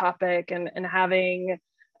particular topic and having,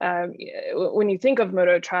 when you think of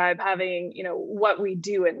MotoTribe, having, what we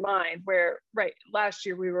do in mind, where, right, last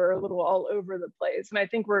year we were a little all over the place. And I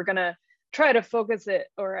think we're going to try to focus it,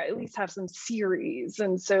 or at least have some series.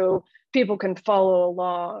 And so people can follow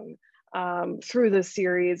along through the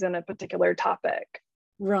series in a particular topic.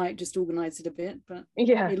 Right, just organize it a bit, but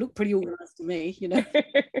yeah, it looked pretty organized to me,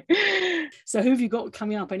 So who have you got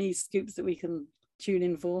coming up? Any scoops that we can tune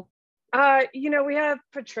in for? We have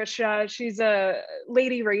Patricia. She's a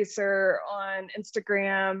lady racer on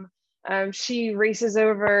Instagram. She races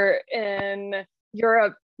over in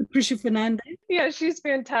Europe. Patricia Fernandez. Yeah, she's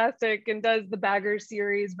fantastic and does the Bagger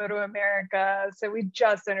series, Moto America. So we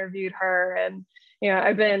just interviewed her, and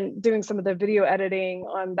I've been doing some of the video editing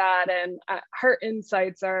on that, and her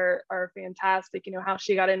insights are fantastic. How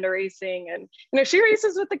she got into racing, and she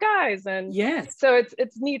races with the guys, and yes, so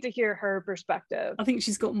it's neat to hear her perspective. I think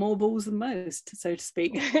she's got more balls than most, so to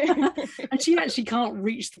speak. And she actually can't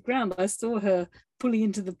reach the ground. I saw her pulling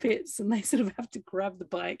into the pits, and they sort of have to grab the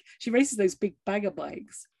bike. She races those big bagger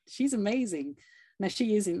bikes. She's amazing. Now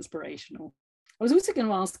she is inspirational. I was also going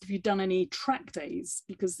to ask if you'd done any track days,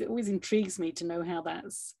 because it always intrigues me to know how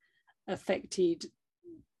that's affected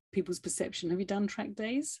people's perception. Have you done track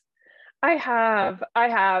days? I have.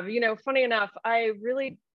 Funny enough, I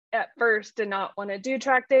really at first did not want to do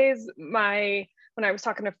track days. When I was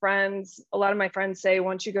talking to friends, a lot of my friends say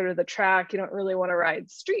once you go to the track, you don't really want to ride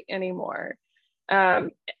street anymore.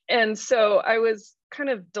 And so I was kind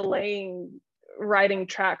of delaying riding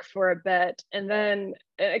track for a bit, and then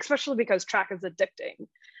especially because track is addicting.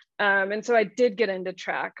 And so I did get into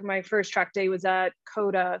track. My first track day was at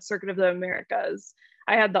COTA, Circuit of the Americas.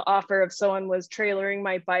 I had the offer of someone was trailering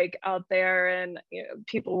my bike out there, and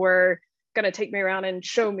people were going to take me around and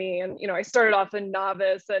show me. And I started off a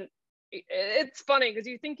novice, and it's funny because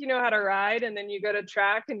you think you know how to ride, and then you go to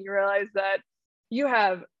track and you realize that you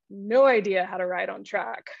have no idea how to ride on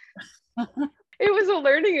track. It was a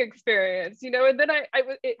learning experience, and then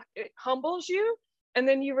it humbles you, and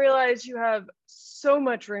then you realize you have so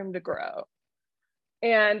much room to grow.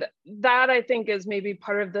 And that, I think, is maybe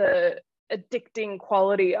part of the addicting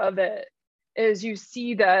quality of it, is you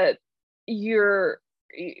see that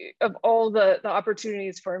of all the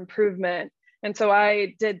opportunities for improvement. And so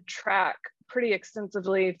I did track pretty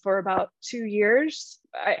extensively for about 2 years.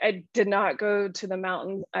 I did not go to the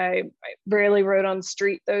mountains. I rarely rode on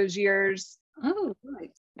street those years. Oh,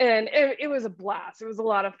 right. And it was a blast. It was a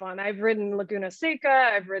lot of fun. I've ridden Laguna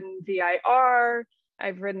Seca, I've ridden VIR,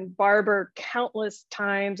 I've ridden Barber countless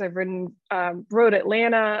times. I've ridden Road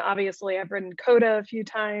Atlanta. Obviously, I've ridden COTA a few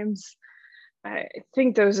times. I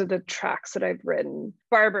think those are the tracks that I've ridden.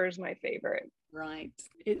 Barber is my favorite. Right.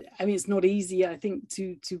 It's not easy, I think,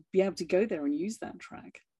 to be able to go there and use that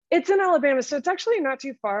track. It's in Alabama, so it's actually not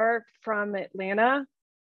too far from Atlanta.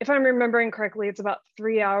 If I'm remembering correctly, it's about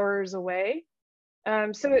 3 hours away.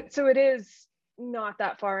 So it is not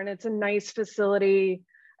that far, and it's a nice facility.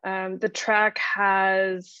 The track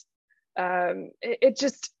has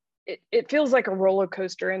it feels like a roller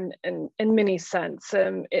coaster in many sense.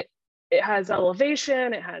 It has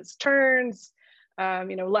elevation, it has turns,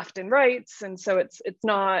 left and rights, and so it's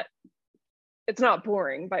not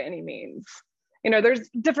boring by any means. There's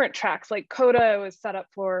different tracks, like COTA was set up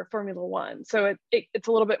for Formula One, so it's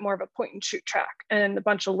a little bit more of a point and shoot track and a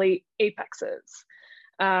bunch of late apexes.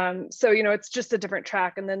 So it's just a different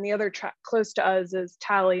track. And then the other track close to us is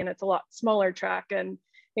Tally, and it's a lot smaller track. And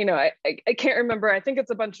I can't remember. I think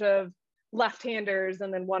it's a bunch of left-handers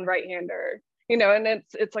and then one right-hander. And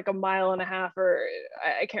it's like 1.5 miles, or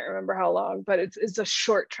I can't remember how long, but it's a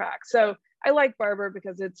short track. So I like Barber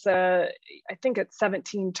because I think it's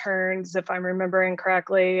 17 turns, if I'm remembering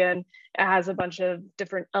correctly, and it has a bunch of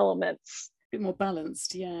different elements. A bit more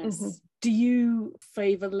balanced, yes. Mm-hmm. Do you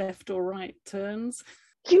favor left or right turns?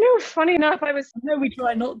 Funny enough, I know we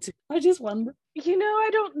try not to. I just wonder. I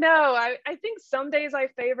don't know. I think some days I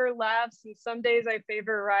favor lefts and some days I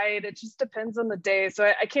favor right. It just depends on the day. So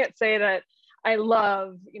I can't say that I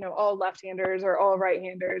love, all left-handers or all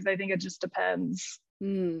right-handers. I think it just depends.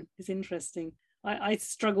 It's interesting. I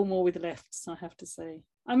struggle more with lefts, I have to say.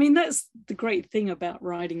 I mean, that's the great thing about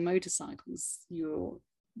riding motorcycles. Your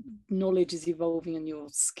knowledge is evolving and your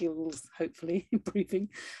skills hopefully improving,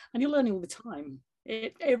 and you're learning all the time.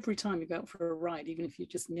 Every time you go out for a ride, even if you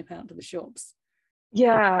just nip out to the shops.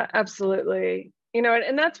 Yeah, absolutely.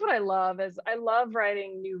 And that's what I love, is I love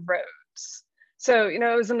riding new roads. So, it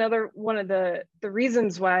was another one of the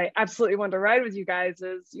reasons why I absolutely wanted to ride with you guys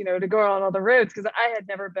is, to go on all the roads, because I had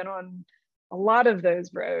never been on a lot of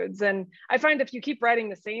those roads. And I find if you keep riding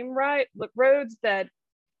the same roads, that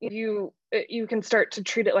you can start to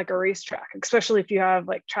treat it like a racetrack, especially if you have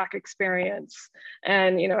like track experience.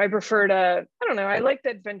 And I prefer to, I like the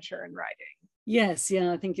adventure in riding. Yes,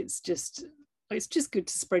 yeah, I think it's just good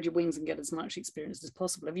to spread your wings and get as much experience as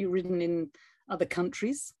possible. Have you ridden in other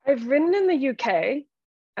countries? I've ridden in the UK,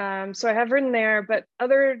 so I have ridden there, but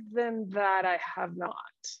other than that, I have not.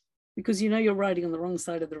 Because you're riding on the wrong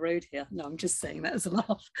side of the road here. No, I'm just saying that as a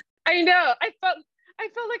laugh. I know. I felt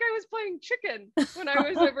like I was playing chicken when I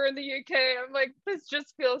was over in the UK. I'm like, this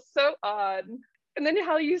just feels so odd. And then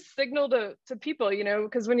how you signal to people,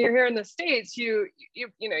 because when you're here in the States, you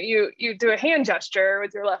do a hand gesture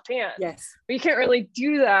with your left hand. Yes. But you can't really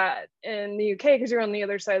do that in the UK because you're on the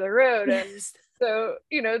other side of the road. Yes. And so,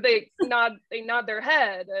 they nod their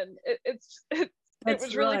head, and it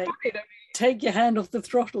was really right. funny to me. Take your hand off the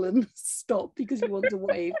throttle and stop because you want to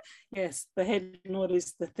wave. Yes, the head nod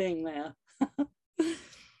is the thing there.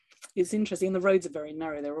 It's interesting. The roads are very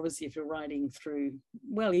narrow there. Obviously, if you're riding through,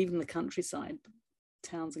 well, even the countryside,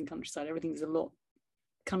 towns and countryside, everything's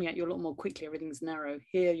coming at you a lot more quickly. Everything's narrow.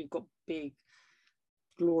 Here, you've got big,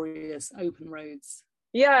 glorious open roads.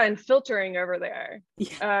 Yeah, and filtering over there.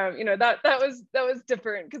 Yeah. That was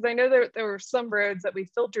different, because I know there were some roads that we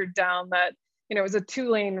filtered down that, it was a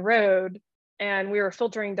 2-lane road, and we were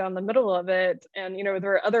filtering down the middle of it, and there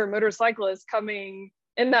were other motorcyclists coming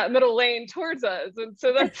in that middle lane towards us, and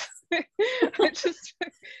so that's it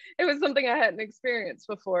was something I hadn't experienced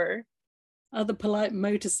before. other polite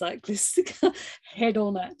motorcyclists head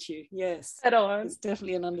on at you. Yes, Head on. it's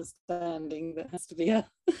definitely an understanding that has to be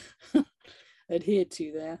adhered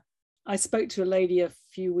to there. I spoke to a lady a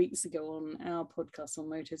few weeks ago on our podcast on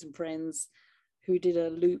Motos and Friends who did a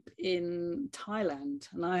loop in Thailand,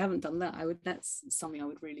 and I haven't done that. That's something I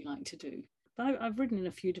would really like to do. But I've ridden in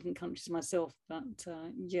a few different countries myself, but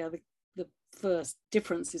yeah, the first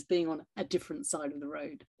difference is being on a different side of the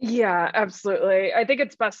road. Yeah, absolutely. I think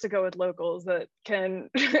it's best to go with locals that can,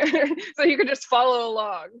 so you can just follow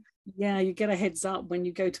along. Yeah, you get a heads up when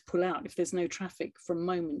you go to pull out. If there's no traffic for a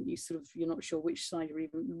moment, you're not sure which side or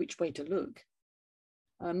even which way to look.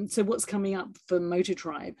 So what's coming up for Motor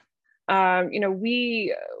Tribe?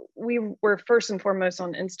 We were first and foremost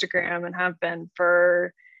on Instagram and have been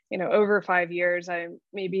for, over 5 years,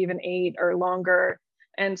 maybe even 8 or longer.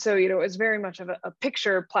 And so, it's very much of a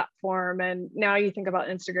picture platform. And now you think about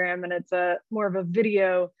Instagram and it's more of a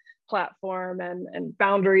video platform, and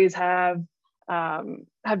boundaries have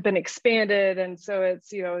been expanded. And so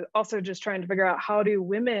it's, also just trying to figure out, how do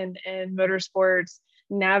women in motorsports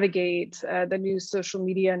navigate the new social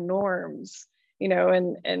media norms,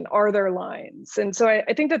 and are there lines? And so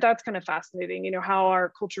I think that's kind of fascinating, how our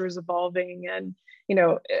culture is evolving. And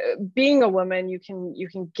being a woman, you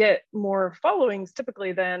can get more followings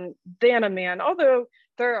typically than a man, although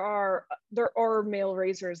there are male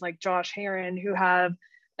racers like Josh Herrin who have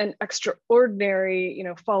an extraordinary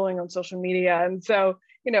following on social media. And so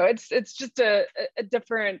it's just a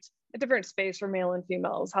different space for male and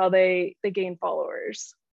females, how they gain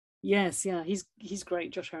followers. Yes, yeah, he's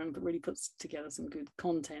great. Josh Herrin really puts together some good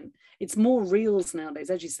content. It's more reels nowadays,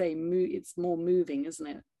 as you say. It's more moving, isn't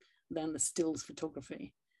it, than the stills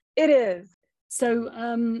photography? It is. So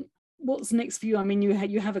what's next for you? I mean,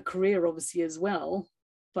 you have a career obviously as well,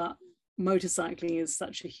 but motorcycling is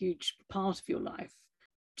such a huge part of your life.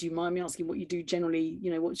 Do you mind me asking what you do generally?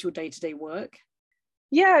 What's your day-to-day work?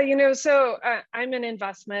 Yeah, so I'm in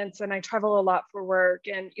investments and I travel a lot for work.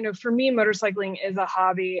 And, for me, motorcycling is a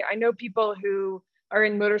hobby. I know people who are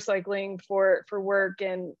in motorcycling for work,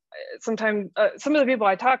 and sometimes some of the people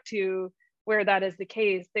I talk to where that is the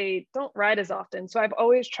case, they don't ride as often. So I've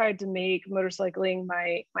always tried to make motorcycling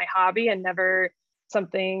my hobby and never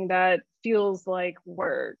something that feels like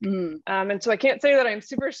work. And so I can't say that I'm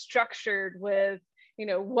super structured with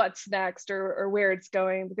what's next or where it's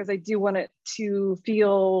going, because I do want it to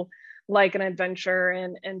feel like an adventure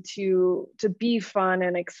and to be fun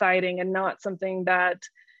and exciting, and not something that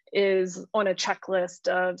is on a checklist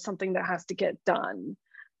of something that has to get done.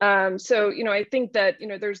 So I think that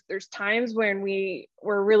there's times when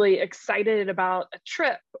we're really excited about a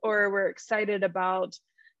trip, or we're excited about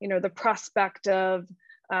the prospect of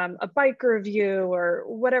a bike review or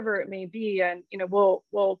whatever it may be, and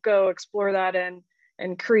we'll go explore that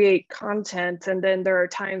and create content. And then there are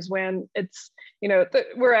times when it's,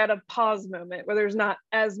 we're at a pause moment where there's not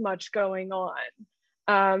as much going on.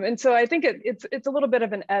 And so I think it's a little bit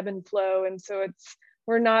of an ebb and flow. And so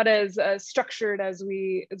we're not as structured as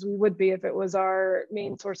we would be if it was our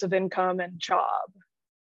main source of income and job.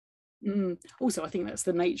 Also, I think that's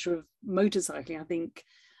the nature of motorcycling. I think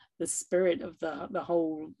the spirit of the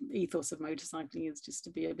whole ethos of motorcycling is just to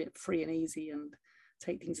be a bit free and easy and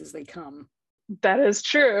take things as they come. That is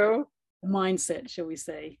true. Mindset, shall we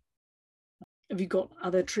say. Have you got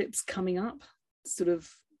other trips coming up, sort of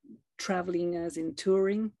traveling as in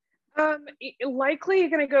touring? Likely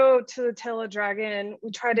going to go to the Tail of Dragon.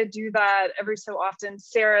 We try to do that every so often.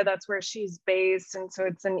 Sarah, that's where she's based. And so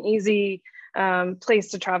it's an easy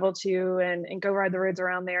place to travel to and go ride the roads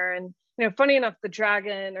around there. And, funny enough, the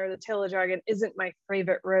Dragon, or the Tail of Dragon, isn't my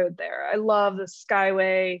favorite road there. I love the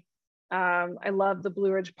Skyway. I love the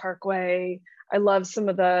Blue Ridge Parkway. I love some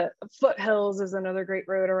of the Foothills is another great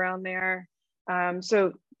road around there.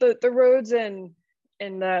 So the roads in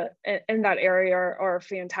that area are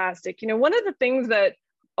fantastic. One of the things that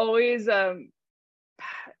always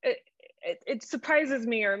it surprises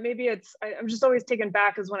me, or maybe I'm just always taken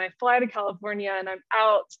back, is when I fly to California and I'm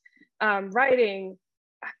out riding,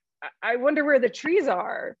 I wonder where the trees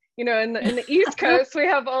are. In the East Coast, we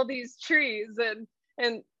have all these trees,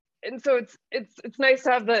 and so it's nice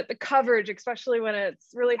to have the coverage, especially when it's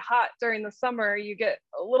really hot during the summer. You get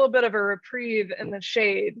a little bit of a reprieve in the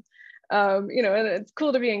shade. And it's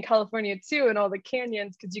cool to be in California too, and all the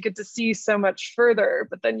canyons, because you get to see so much further,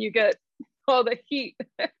 but then you get all the heat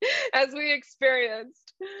as we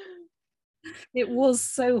experienced. It was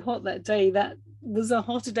so hot that day. That was a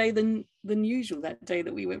hotter day than usual, that day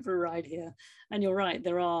that we went for a ride here. And you're right,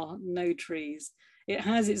 there are no trees. It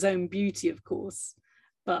has its own beauty, of course,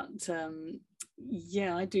 but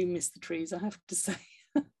yeah, I do miss the trees, I have to say.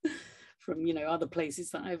 from, you know, other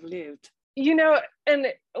places that I've lived. You know, and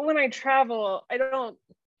when I travel, I don't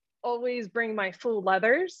always bring my full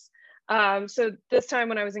leathers. So this time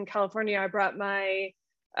when I was in California, I brought my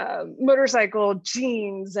motorcycle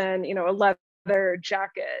jeans and, you know, a leather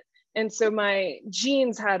jacket. And so my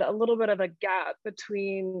jeans had a little bit of a gap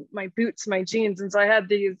between my boots and my jeans. And so I had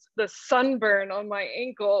the sunburn on my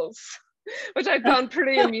ankles, which I found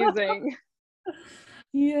pretty amusing.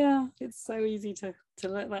 Yeah, it's so easy to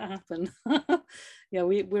let that happen. Yeah,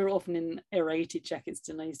 we're often in aerated jackets.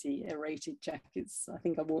 Denise, aerated jackets. I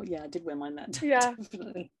think I did wear mine that day. Yeah.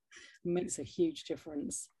 Definitely. It makes a huge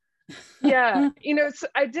difference. Yeah, you know,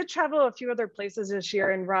 I did travel a few other places this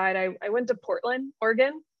year and ride. I went to Portland,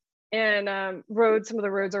 Oregon, and rode some of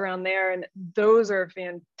the roads around there, and those are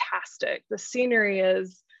fantastic. The scenery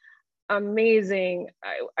is amazing.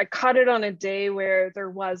 I caught it on a day where there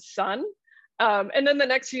was sun, and then the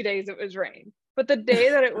next few days it was rain. But the day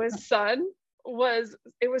that it was sun was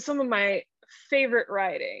some of my favorite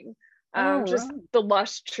riding. Just right. the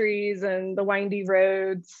lush trees and the windy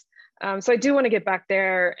roads. So I do want to get back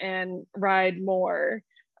there and ride more.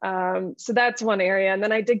 So that's one area. And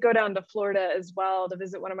then I did go down to Florida as well to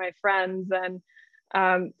visit one of my friends.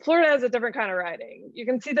 And Florida has a different kind of riding. You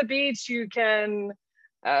can see the beach, you can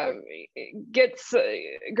get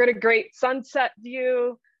a great sunset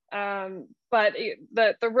view. But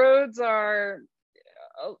the roads are,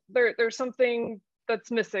 there's something that's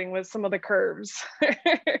missing with some of the curves.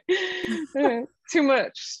 Too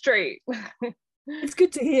much straight. It's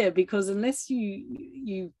good to hear, because unless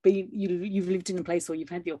you've lived in a place or you've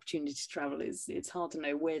had the opportunity to travel, it's hard to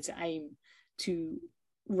know where to aim to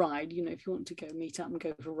ride. You know, if you want to go meet up and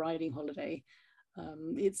go for a riding holiday,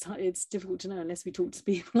 it's difficult to know unless we talk to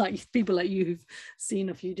people like you who've seen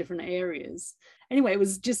a few different areas. Anyway,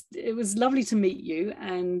 it was lovely to meet you,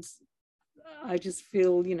 and I just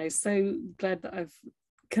feel, you know, so glad that I've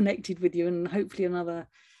connected with you, and hopefully another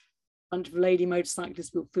bunch of lady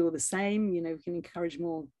motorcyclists will feel the same. You know, we can encourage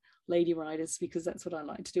more lady riders, because that's what I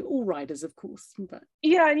like to do. All riders, of course. But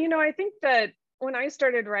yeah, and you know, I think that when I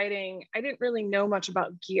started riding, I didn't really know much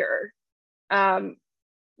about gear.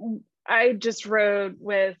 I just rode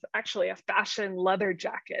with actually a fashion leather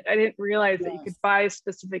jacket. I didn't realize that you could buy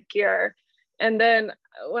specific gear. And then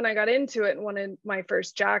when I got into it and wanted my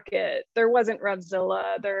first jacket, there wasn't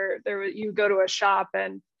Revzilla. There you go to a shop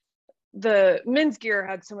and the men's gear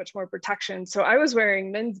had so much more protection. So I was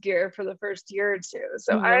wearing men's gear for the first year or two.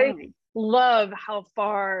 So I love how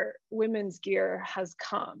far women's gear has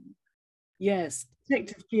come. Yes,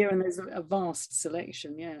 protective gear, and there's a vast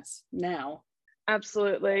selection. Yes, now.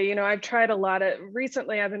 Absolutely. You know, I've tried a lot of,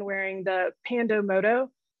 recently I've been wearing the Pando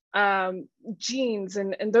Moto jeans,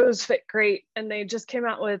 and those fit great. And they just came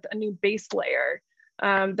out with a new base layer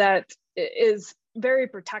that is very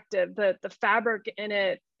protective. The fabric in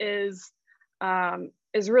it is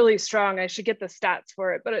really strong. I should get the stats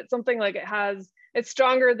for it, but it's something like it's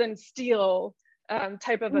stronger than steel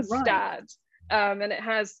type of a stat. And it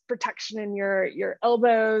has protection in your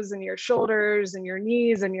elbows and your shoulders and your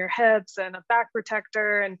knees and your hips, and a back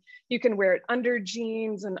protector, and you can wear it under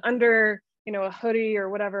jeans and under, you know, a hoodie or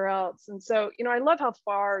whatever else. And so, you know, I love how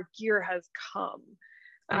far gear has come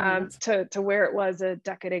to where it was a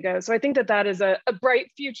decade ago. So I think that is a bright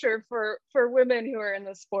future for women who are in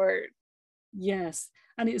the sport. Yes,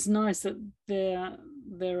 and it's nice that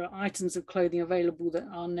there are items of clothing available that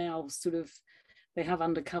are now sort of, they have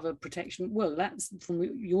undercover protection. Well, that's from,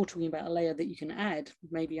 you're talking about a layer that you can add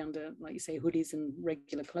maybe under, like you say, hoodies and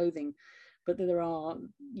regular clothing, but there are,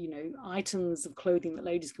 you know, items of clothing that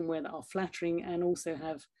ladies can wear that are flattering and also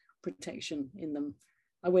have protection in them.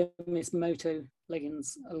 I wear Miss Moto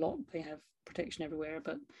leggings a lot. They have protection everywhere,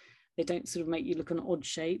 but they don't sort of make you look an odd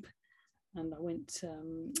shape. And I went,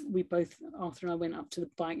 Arthur and I went up to the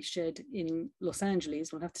bike shed in Los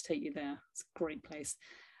Angeles. We'll have to take you there. It's a great place.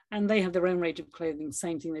 And they have their own range of clothing,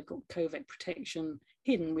 same thing. They've got Covet protection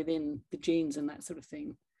hidden within the jeans and that sort of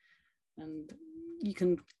thing. And you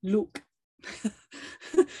can not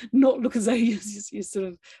look as though you're sort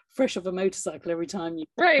of fresh off a motorcycle every time you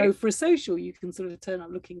go for a social. You can sort of turn up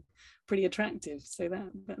looking pretty attractive. So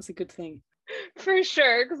that's a good thing. For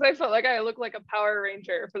sure, because I felt like I looked like a Power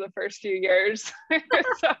Ranger for the first few years.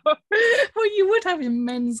 So. Well, you would have in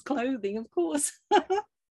men's clothing, of course.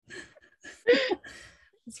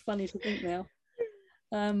 It's funny to think now.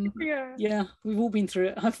 Yeah, we've all been through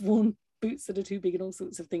it. I've worn boots that are too big and all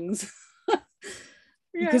sorts of things.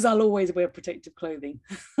 Because I'll always wear protective clothing.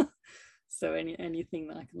 So anything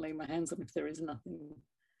that I can lay my hands on if there is nothing.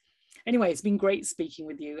 Anyway, it's been great speaking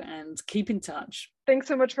with you, and keep in touch. Thanks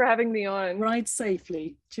so much for having me on. Ride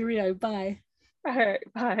safely. Cheerio. Bye. All right,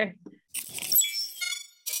 bye.